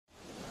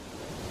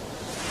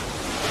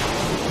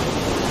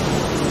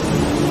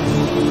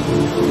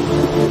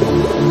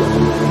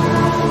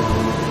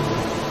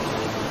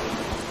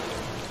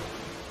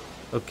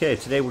Okay,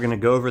 today we're going to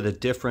go over the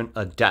different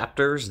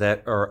adapters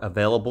that are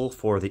available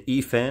for the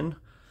E-fin.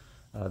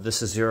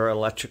 This is your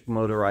electric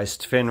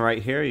motorized fin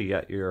right here. You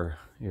got your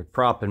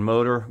prop and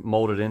motor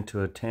molded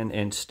into a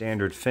 10-inch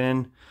standard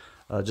fin,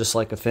 just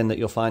like a fin that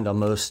you'll find on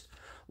most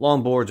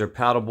longboards or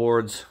paddle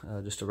boards.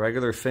 Just a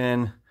regular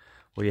fin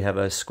where you have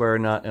a square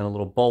nut and a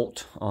little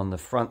bolt on the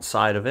front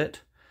side of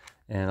it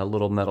and a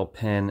little metal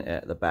pin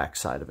at the back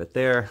side of it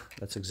there.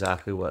 That's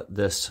exactly what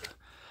this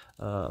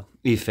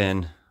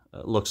E-fin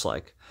looks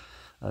like.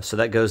 So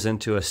that goes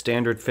into a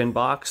standard fin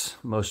box.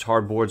 Most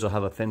hardboards will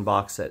have a fin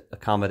box that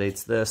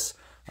accommodates this,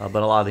 but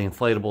a lot of the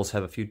inflatables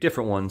have a few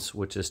different ones,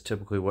 which is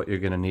typically what you're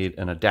going to need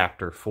an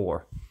adapter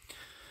for.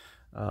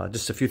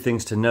 Just a few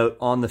things to note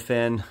on the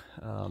fin.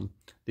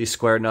 These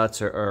square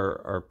nuts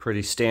are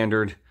pretty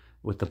standard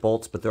with the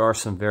bolts, but there are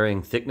some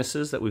varying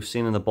thicknesses that we've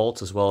seen in the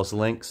bolts, as well as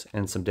links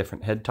and some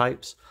different head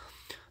types.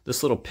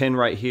 This little pin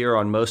right here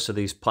on most of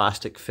these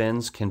plastic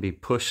fins can be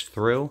pushed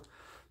through.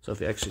 So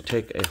if you actually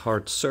take a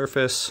hard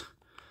surface,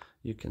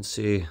 you can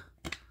see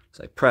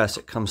as I press,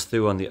 it comes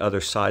through on the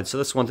other side. So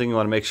that's one thing you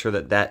want to make sure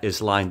that that is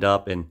lined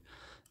up and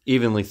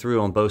evenly through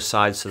on both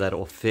sides so that it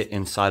will fit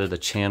inside of the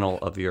channel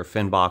of your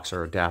fin box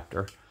or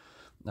adapter.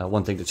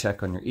 One thing to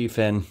check on your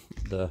E-fin,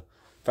 the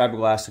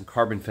fiberglass and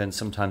carbon fins,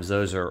 sometimes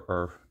those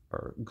are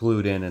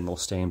glued in and they'll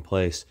stay in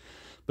place.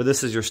 But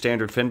this is your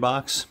standard fin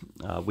box.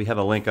 We have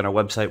a link on our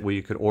website where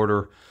you could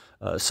order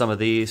some of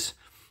these.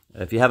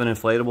 If you have an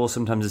inflatable,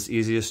 sometimes it's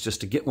easiest just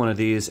to get one of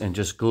these and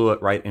just glue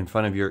it right in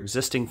front of your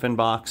existing fin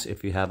box.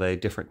 If you have a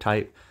different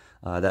type,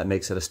 that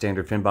makes it a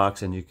standard fin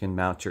box, and you can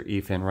mount your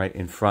E-fin right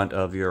in front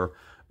of your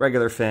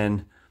regular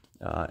fin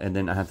and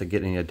then not have to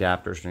get any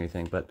adapters or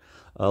anything. But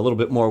a little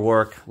bit more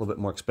work, a little bit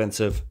more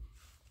expensive.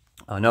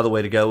 Another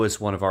way to go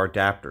is one of our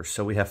adapters.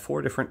 So we have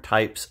 4 different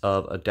types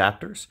of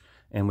adapters,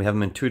 and we have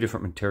them in 2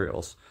 different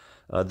materials.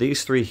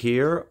 These 3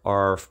 here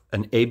are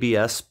an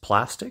ABS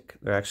plastic.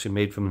 They're actually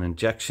made from an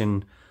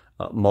injection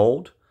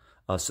mold.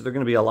 So they're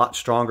going to be a lot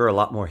stronger, a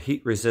lot more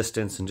heat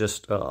resistance, and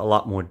just a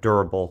lot more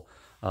durable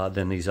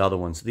than these other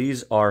ones.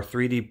 These are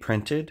 3D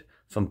printed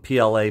from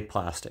PLA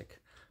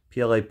plastic.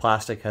 PLA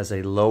plastic has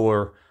a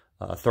lower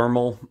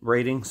thermal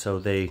rating, so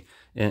they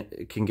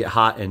can get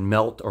hot and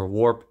melt or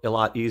warp a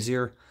lot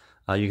easier.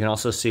 You can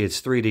also see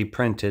it's 3D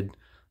printed,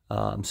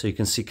 so you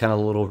can see kind of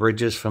little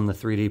ridges from the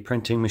 3D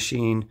printing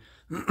machine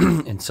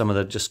and some of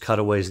the just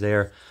cutaways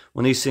there.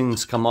 When these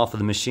things come off of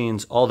the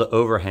machines, all the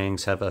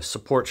overhangs have a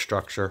support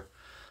structure,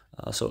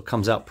 so it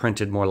comes out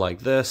printed more like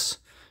this.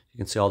 You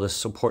can see all this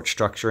support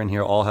structure in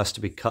here, all has to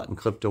be cut and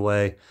clipped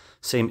away.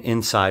 Same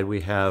inside,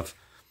 we have,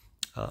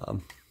 let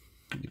me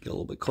get a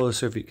little bit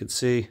closer if you could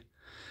see.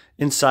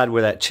 Inside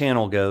where that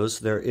channel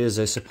goes, there is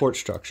a support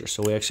structure,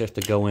 so we actually have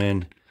to go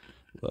in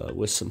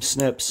with some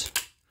snips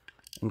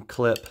and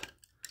clip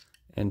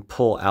and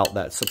pull out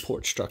that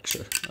support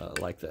structure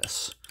like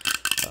this.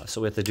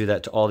 So we have to do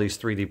that to all these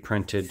 3D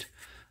printed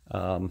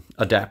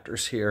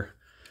adapters here.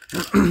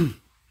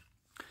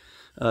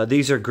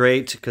 These are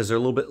great because they're a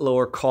little bit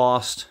lower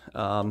cost.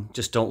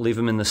 Just don't leave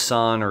them in the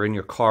sun or in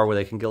your car where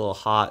they can get a little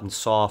hot and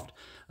soft.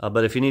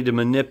 But if you need to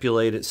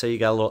manipulate it, say you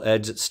got a little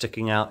edge that's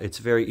sticking out, it's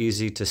very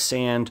easy to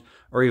sand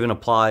or even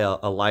apply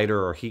a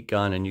lighter or heat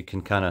gun, and you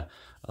can kind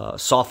of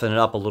soften it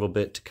up a little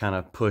bit to kind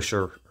of push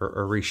or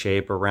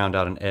reshape or round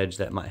out an edge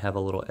that might have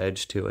a little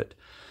edge to it.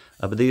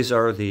 But these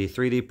are the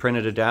 3D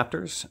printed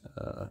adapters.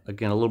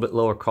 Again, a little bit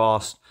lower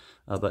cost,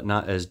 but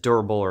not as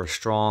durable or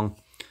strong.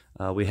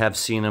 We have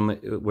seen them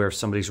where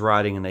somebody's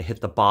riding and they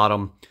hit the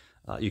bottom.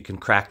 You can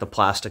crack the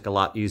plastic a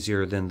lot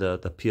easier than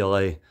the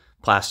PLA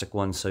plastic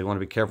ones, so you want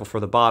to be careful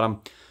for the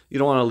bottom. You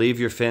don't want to leave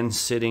your fin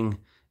sitting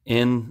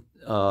in,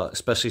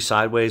 especially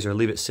sideways, or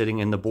leave it sitting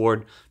in the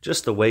board.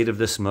 Just the weight of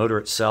this motor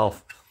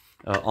itself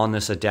on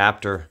this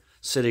adapter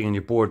sitting in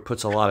your board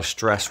puts a lot of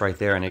stress right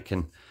there, and it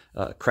can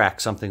crack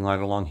something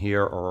right along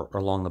here or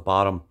along the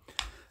bottom.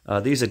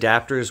 These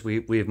adapters,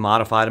 we've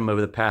modified them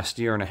over the past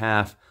year and a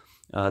half.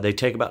 They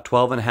take about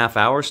 12.5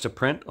 hours to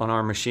print on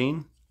our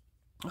machine,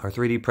 our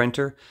 3D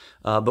printer,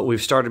 but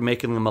we've started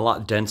making them a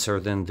lot denser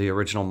than the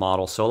original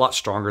model, so a lot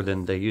stronger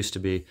than they used to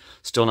be.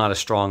 Still not as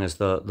strong as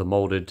the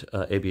molded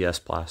ABS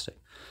plastic.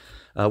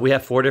 We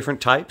have 4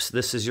 different types.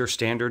 This is your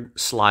standard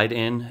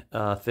slide-in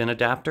fin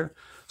adapter.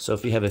 So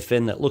if you have a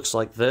fin that looks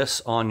like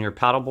this on your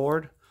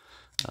paddleboard,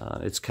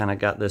 it's kind of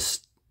got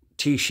this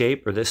T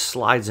shape, or this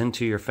slides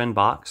into your fin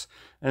box,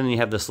 and then you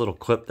have this little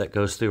clip that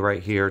goes through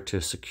right here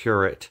to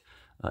secure it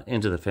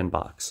into the fin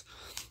box.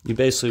 You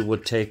basically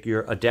would take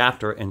your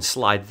adapter and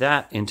slide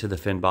that into the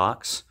fin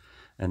box,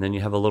 and then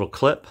you have a little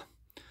clip.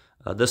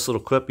 This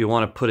little clip, you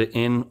want to put it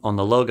in on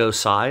the logo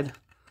side,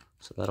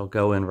 so that'll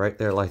go in right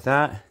there like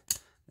that,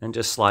 and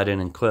just slide in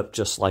and clip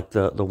just like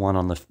the one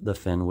on the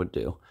fin would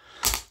do.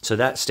 So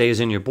that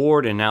stays in your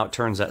board, and now it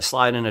turns that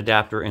slide-in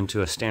adapter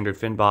into a standard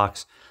fin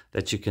box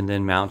that you can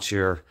then mount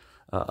your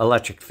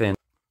electric fin.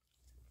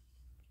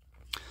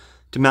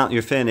 To mount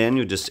your fin in,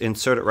 you just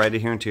insert it right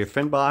here into your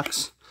fin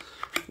box,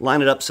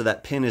 line it up so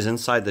that pin is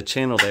inside the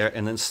channel there,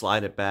 and then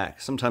slide it back.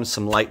 Sometimes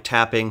some light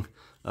tapping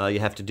you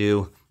have to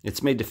do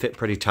It's made to fit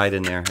pretty tight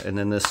in there, and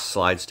then this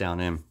slides down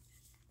in.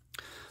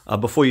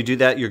 Before you do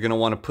that, you're going to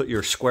want to put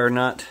your square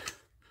nut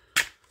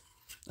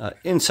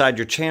inside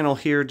your channel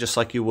here, just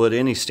like you would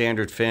any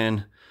standard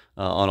fin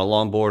on a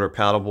longboard or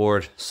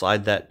paddleboard.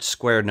 Slide that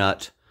square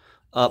nut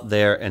up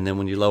there, and then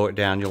when you lower it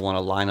down, you'll want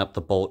to line up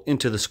the bolt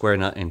into the square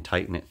nut and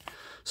tighten it.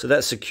 So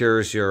that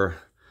secures your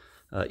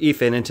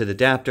E-fin into the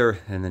adapter,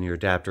 and then your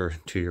adapter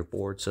to your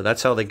board. So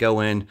that's how they go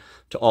in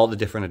to all the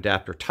different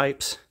adapter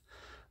types.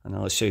 And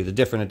now let's show you the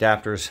different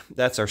adapters.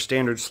 That's our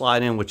standard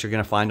slide in, which you're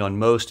going to find on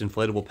most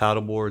inflatable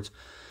paddle boards.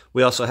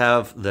 We also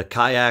have the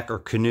kayak or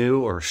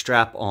canoe or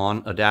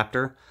strap-on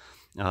adapter.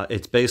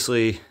 It's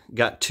basically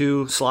got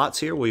 2 slots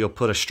here where you'll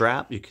put a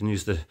strap. You can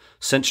use the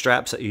cinch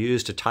straps that you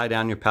use to tie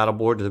down your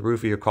paddleboard to the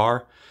roof of your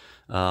car.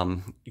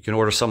 You can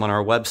order some on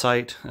our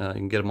website. You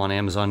can get them on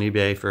Amazon,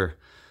 eBay for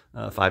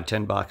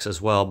 $5–10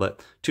 as well.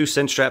 But 2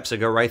 cinch straps that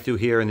go right through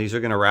here, and these are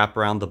going to wrap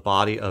around the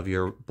body of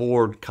your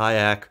board,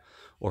 kayak,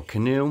 or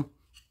canoe.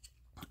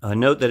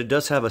 Note that it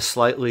does have a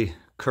slightly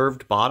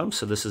curved bottom,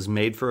 so this is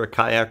made for a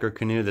kayak or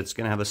canoe that's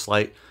going to have a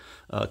slight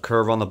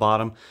curve on the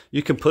bottom.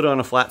 You can put it on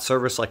a flat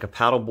surface like a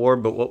paddle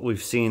board, but what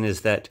we've seen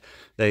is that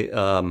they,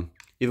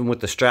 even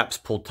with the straps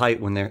pulled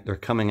tight when they're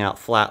coming out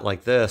flat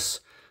like this,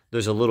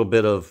 there's a little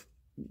bit of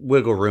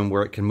wiggle room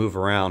where it can move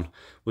around.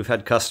 We've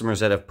had customers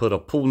that have put a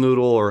pool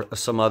noodle or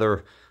some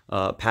other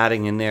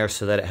padding in there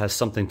so that it has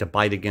something to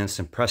bite against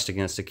and press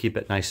against to keep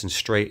it nice and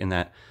straight in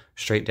that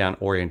straight down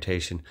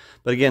orientation.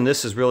 But again,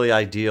 this is really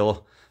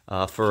ideal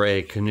for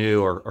a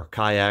canoe or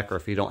kayak, or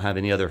if you don't have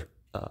any other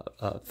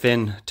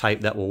fin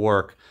type that will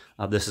work,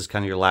 this is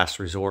kind of your last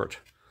resort.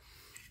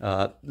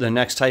 The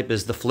next type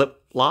is the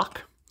flip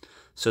lock.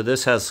 So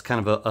this has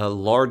kind of a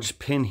large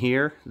pin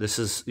here. This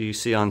is, you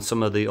see on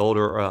some of the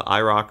older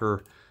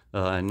iRocker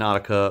and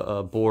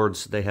Nautica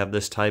boards, they have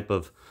this type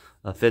of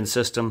fin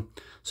system.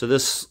 So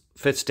this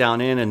fits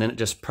down in, and then it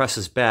just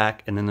presses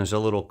back, and then there's a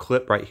little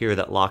clip right here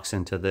that locks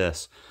into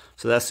this.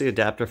 So that's the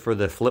adapter for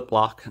the flip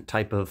lock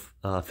type of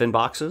fin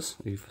boxes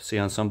you see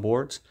on some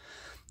boards.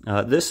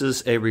 This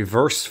is a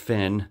reverse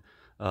fin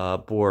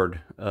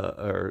board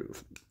or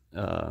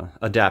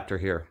adapter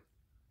here.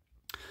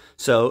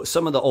 So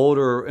some of the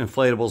older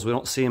inflatables, we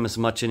don't see them as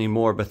much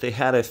anymore, but they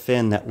had a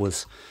fin that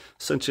was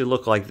essentially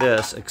looked like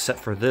this, except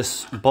for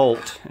this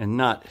bolt and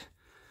nut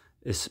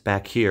is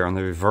back here on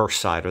the reverse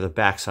side or the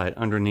back side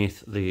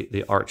underneath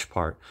the arch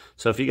part.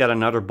 So if you got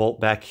another bolt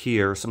back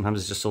here, sometimes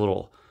it's just a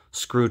little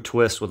screw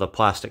twist with a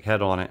plastic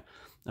head on it,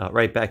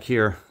 right back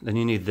here, then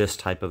you need this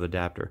type of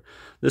adapter.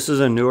 This is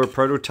a newer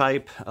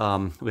prototype.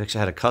 We actually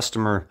had a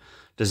customer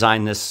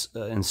design this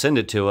and send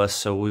it to us,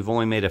 so we've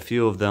only made a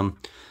few of them.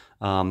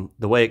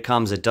 The way it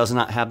comes, it does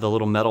not have the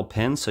little metal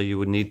pin, so you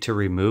would need to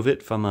remove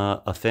it from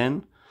a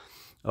fin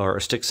or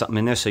stick something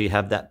in there so you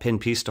have that pin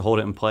piece to hold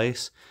it in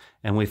place.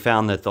 And we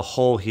found that the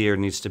hole here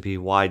needs to be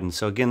widened.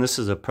 So again, this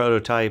is a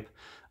prototype.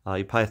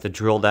 You probably have to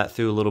drill that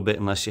through a little bit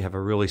unless you have a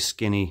really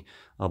skinny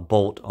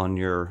bolt on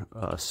your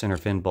center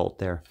fin bolt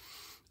there.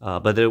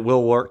 But it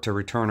will work to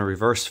return a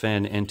reverse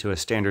fin into a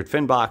standard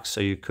fin box, so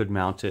you could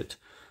mount it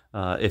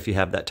if you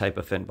have that type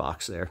of fin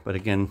box there. But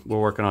again, we're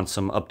working on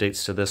some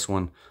updates to this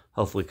one,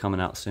 hopefully coming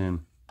out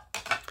soon.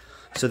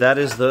 So that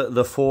is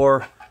the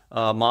 4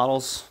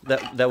 models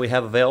that we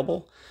have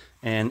available.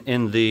 And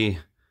in the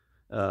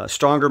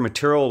stronger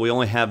material, we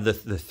only have the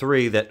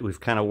 3 that we've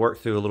kind of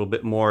worked through a little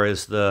bit more.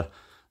 Is the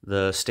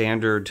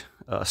standard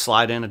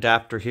slide-in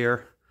adapter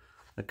here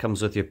that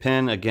comes with your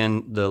pin.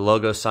 Again, the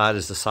logo side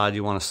is the side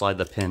you want to slide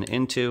the pin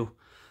into.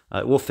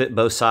 It will fit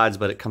both sides,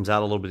 but it comes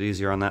out a little bit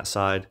easier on that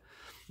side.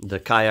 The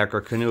kayak or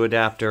canoe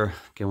adapter,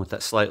 again with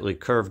that slightly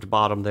curved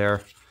bottom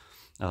there.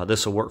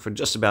 This will work for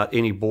just about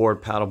any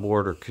board,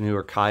 paddleboard or canoe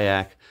or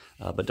kayak,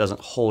 but doesn't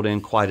hold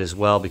in quite as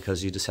well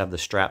because you just have the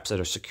straps that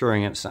are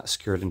securing it. It's not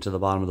secured into the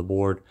bottom of the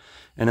board.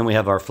 And then we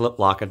have our flip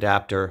lock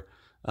adapter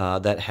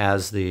that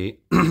has the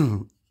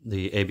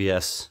the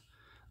ABS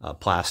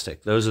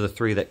plastic. Those are the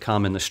 3 that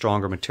come in the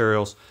stronger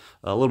materials.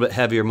 A little bit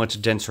heavier,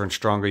 much denser and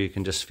stronger. You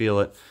can just feel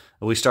it.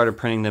 We started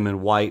printing them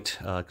in white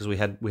because we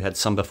had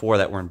some before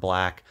that were in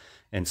black,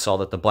 and saw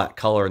that the black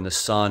color in the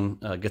sun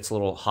gets a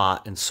little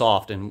hot and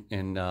soft, and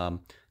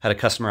had a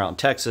customer out in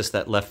Texas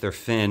that left their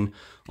fin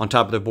on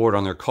top of their board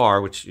on their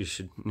car, which you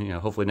should,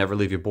 hopefully never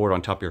leave your board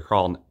on top of your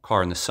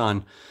car in the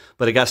sun.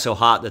 But it got so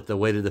hot that the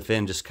weight of the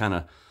fin just kind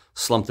of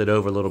slumped it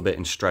over a little bit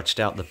and stretched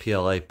out the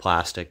PLA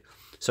plastic.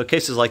 So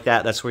cases like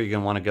that, that's where you're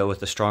going to want to go with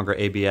the stronger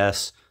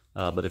ABS.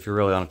 But if you're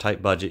really on a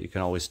tight budget, you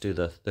can always do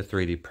the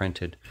 3D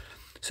printed.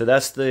 So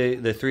that's the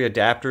 3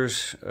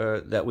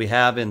 adapters that we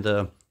have in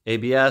the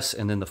ABS,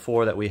 and then the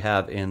 4 that we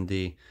have in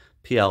the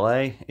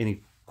PLA.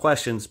 Any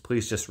questions,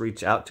 please just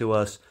reach out to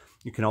us.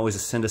 You can always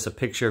send us a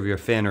picture of your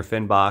fin or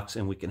fin box,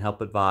 and we can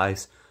help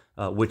advise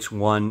which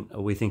one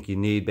we think you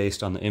need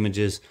based on the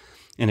images.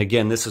 And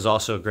again, this is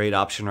also a great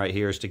option right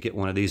here, is to get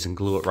one of these and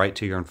glue it right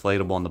to your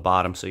inflatable on the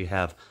bottom, so you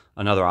have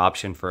another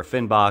option for a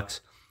fin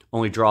box.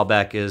 Only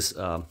drawback is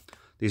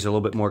these are a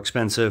little bit more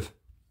expensive.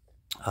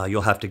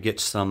 You'll have to get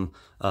some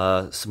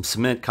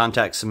cement,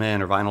 contact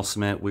cement or vinyl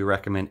cement. We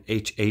recommend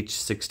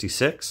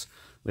HH66.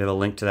 We have a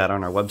link to that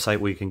on our website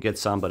where you can get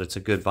some, but it's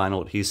a good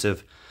vinyl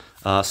adhesive.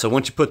 So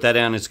once you put that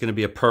down, it's going to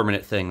be a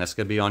permanent thing. That's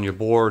going to be on your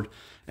board.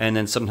 And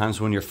then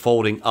sometimes when you're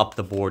folding up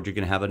the board, you're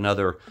going to have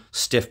another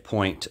stiff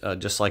point,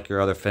 just like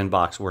your other fin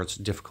box, where it's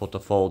difficult to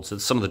fold. So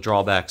some of the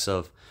drawbacks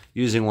of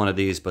using one of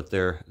these, but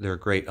they're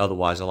great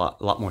otherwise, a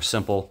lot more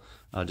simple.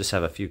 Just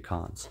have a few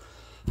cons.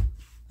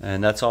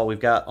 And that's all we've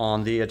got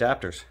on the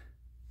adapters.